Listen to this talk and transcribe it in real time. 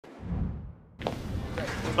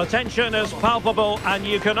The tension is palpable and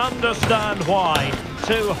you can understand why.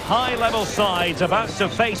 Two high-level sides about to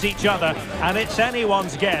face each other, and it's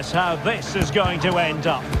anyone's guess how this is going to end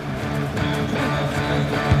up.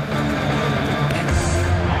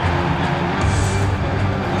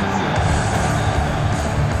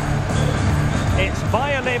 It's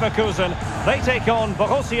Bayer Leverkusen. They take on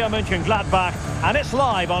Borussia Mönchengladbach, and it's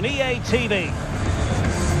live on EA TV.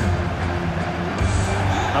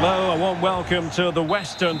 Hello, a warm welcome to the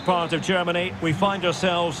western part of Germany. We find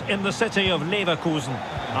ourselves in the city of Leverkusen.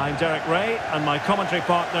 I'm Derek Ray, and my commentary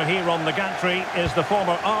partner here on the gantry is the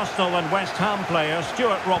former Arsenal and West Ham player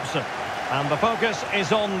Stuart Robson. And the focus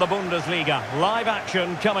is on the Bundesliga. Live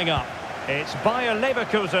action coming up. It's Bayer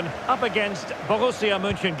Leverkusen up against Borussia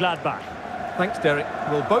Mönchengladbach. Thanks, Derek.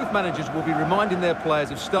 Well, both managers will be reminding their players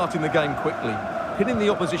of starting the game quickly, hitting the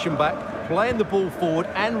opposition back, playing the ball forward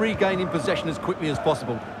and regaining possession as quickly as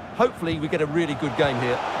possible. Hopefully we get a really good game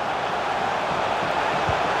here.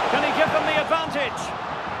 Can he give them the advantage?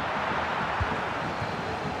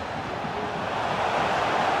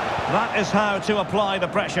 That is how to apply the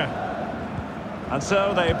pressure. And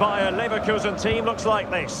so the Bayer Leverkusen team looks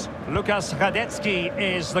like this. Lukas Hradecky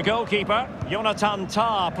is the goalkeeper. Jonathan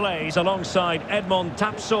Tah plays alongside Edmond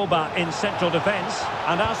Tapsoba in central defence.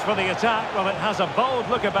 And as for the attack, well, it has a bold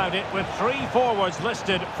look about it with three forwards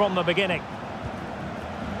listed from the beginning.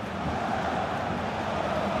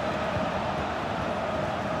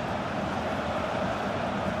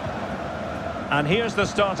 And here's the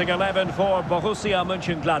starting 11 for Borussia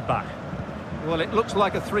Mönchengladbach. Well, it looks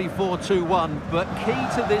like a 3-4-2-1, but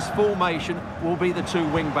key to this formation will be the two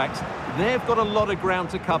wing-backs. They've got a lot of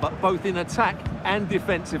ground to cover, both in attack and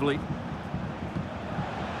defensively.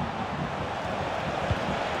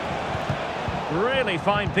 Really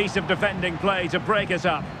fine piece of defending play to break us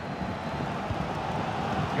up.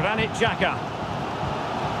 Granit Xhaka.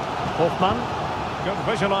 Hofmann. Good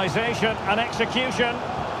visualisation and execution.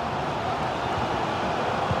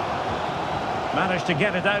 Managed to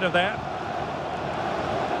get it out of there.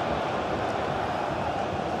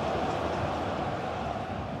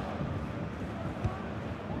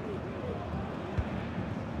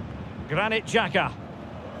 Granit Xhaka.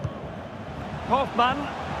 Hofmann.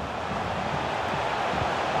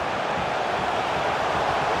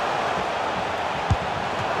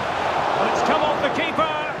 Well, it's come off the keeper.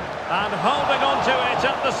 And holding on to it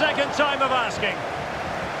at the second time of asking.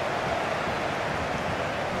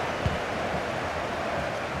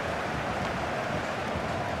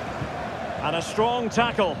 And a strong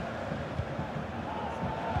tackle.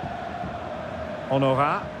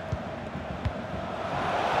 Honorat.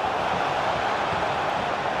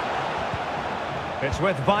 It's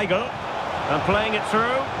with Weigl, and playing it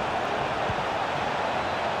through.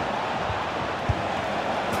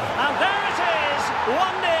 And there it is, 1-0.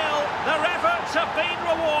 Their efforts have been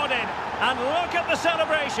rewarded. And look at the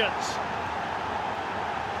celebrations.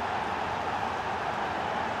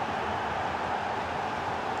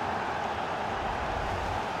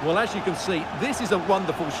 Well, as you can see, this is a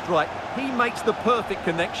wonderful strike. He makes the perfect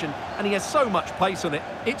connection, and he has so much pace on it.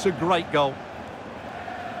 It's a great goal.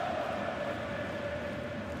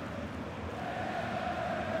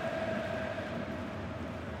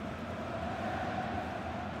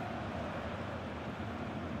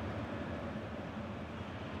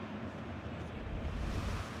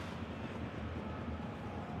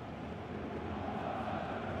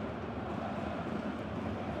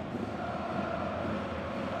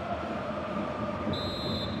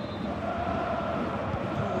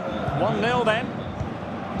 Nil then.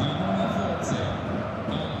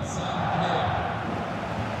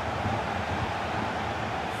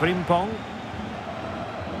 Frimpong.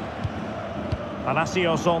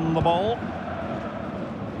 Palacios on the ball.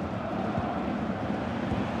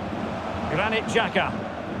 Granit Xhaka.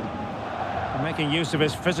 Making use of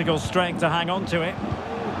his physical strength to hang on to it.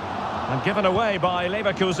 And given away by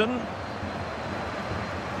Leverkusen.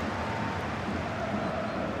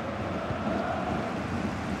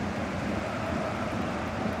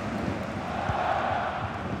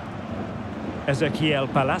 Ezequiel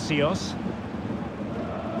Palacios.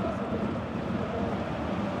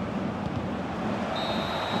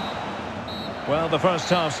 Well, the first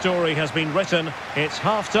half story has been written. It's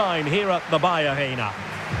half-time here at the Bayer Arena.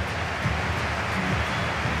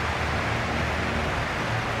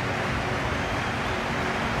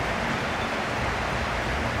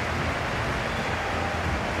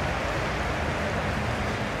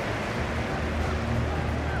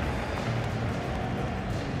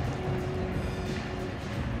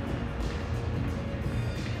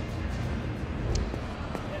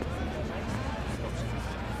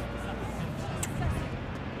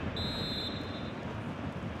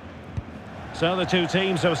 So the two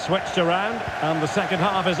teams have switched around and the second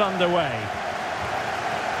half is underway.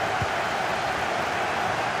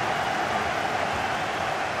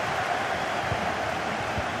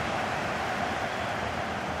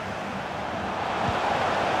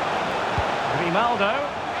 Grimaldo.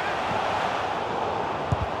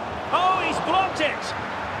 Oh, he's blocked it!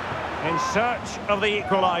 In search of the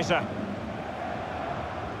equaliser.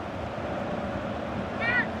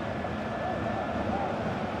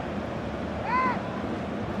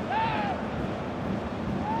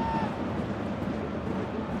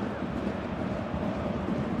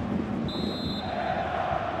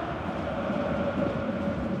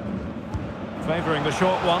 Favouring the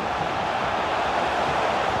short one.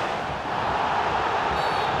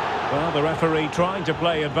 Well, the referee trying to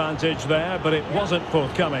play advantage there, but it wasn't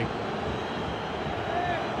forthcoming.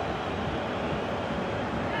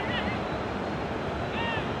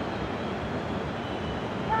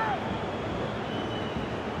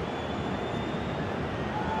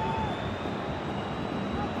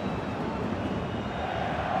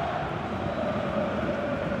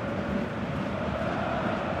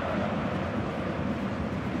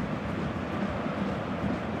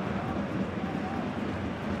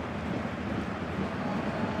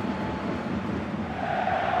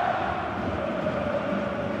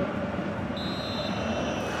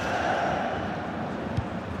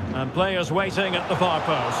 And players waiting at the far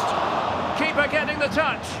post. Keeper getting the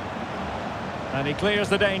touch. And he clears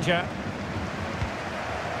the danger.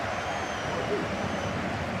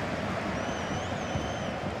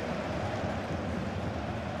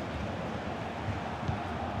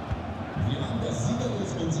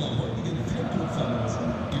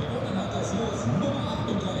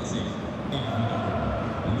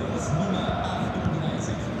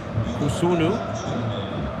 Kusunu.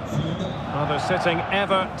 Oh, they're sitting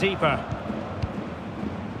ever deeper.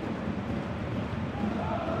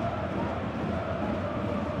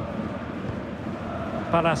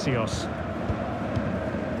 Palacios.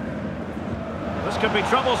 This could be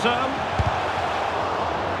troublesome.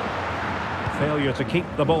 Failure to keep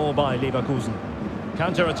the ball by Leverkusen.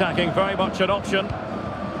 Counter-attacking, very much an option.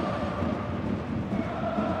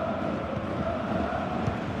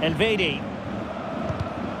 Elvedi.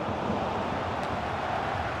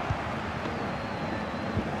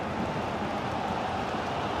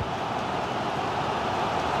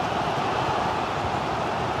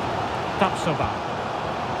 Tapsoba.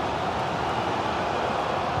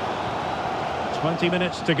 20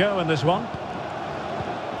 minutes to go in this one.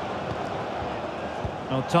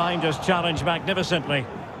 Well, time just challenged magnificently.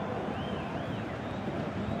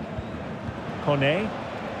 Kone.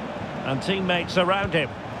 And teammates around him.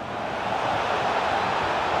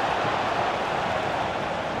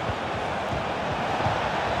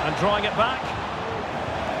 And drawing it back.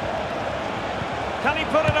 Can he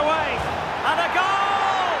put it away? And a goal!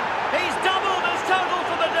 He's doubled his total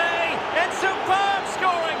for the day. It's superb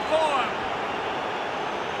scoring form.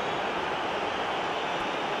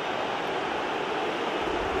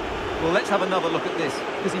 Well, let's have another look at this,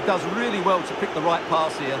 because he does really well to pick the right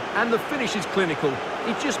pass here. And the finish is clinical.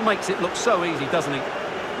 He just makes it look so easy, doesn't he?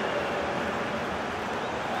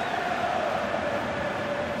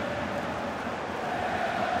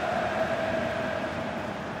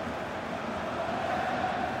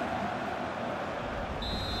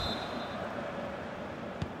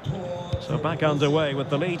 So back underway with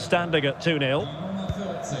the lead standing at 2-0.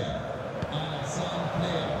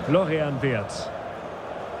 Florian Wirtz.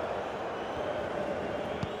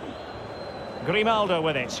 Grimaldo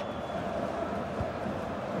with it.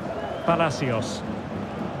 Palacios.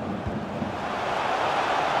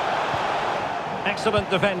 Excellent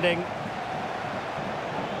defending.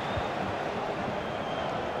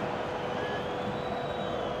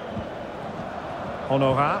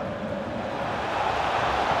 Honorat.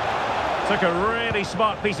 Took a really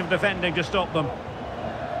smart piece of defending to stop them.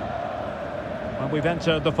 And we've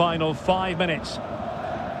entered the final 5 minutes.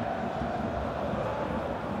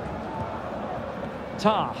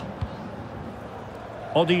 Tah.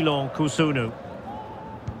 Odilon Kusunu.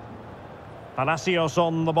 Palacios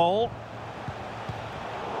on the ball.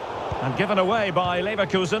 And given away by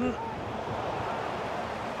Leverkusen.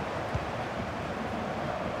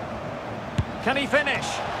 Can he finish?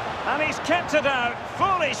 And he's kept it out,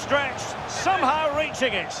 fully stretched, somehow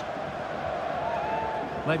reaching it.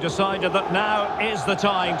 They've decided that now is the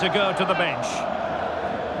time to go to the bench.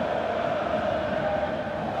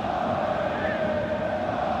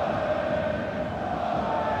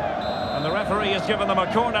 And the referee has given them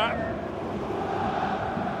a corner.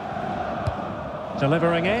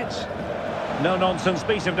 Delivering it. No-nonsense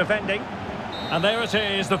piece of defending. And there it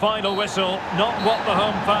is, the final whistle. Not what the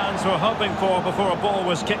home fans were hoping for before a ball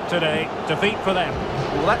was kicked today. Defeat for them.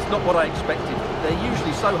 Well, that's not what I expected. They're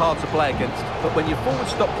usually so hard to play against. But when your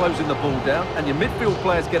forwards stop closing the ball down and your midfield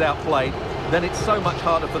players get outplayed, then it's so much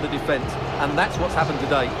harder for the defence. And that's what's happened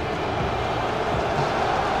today.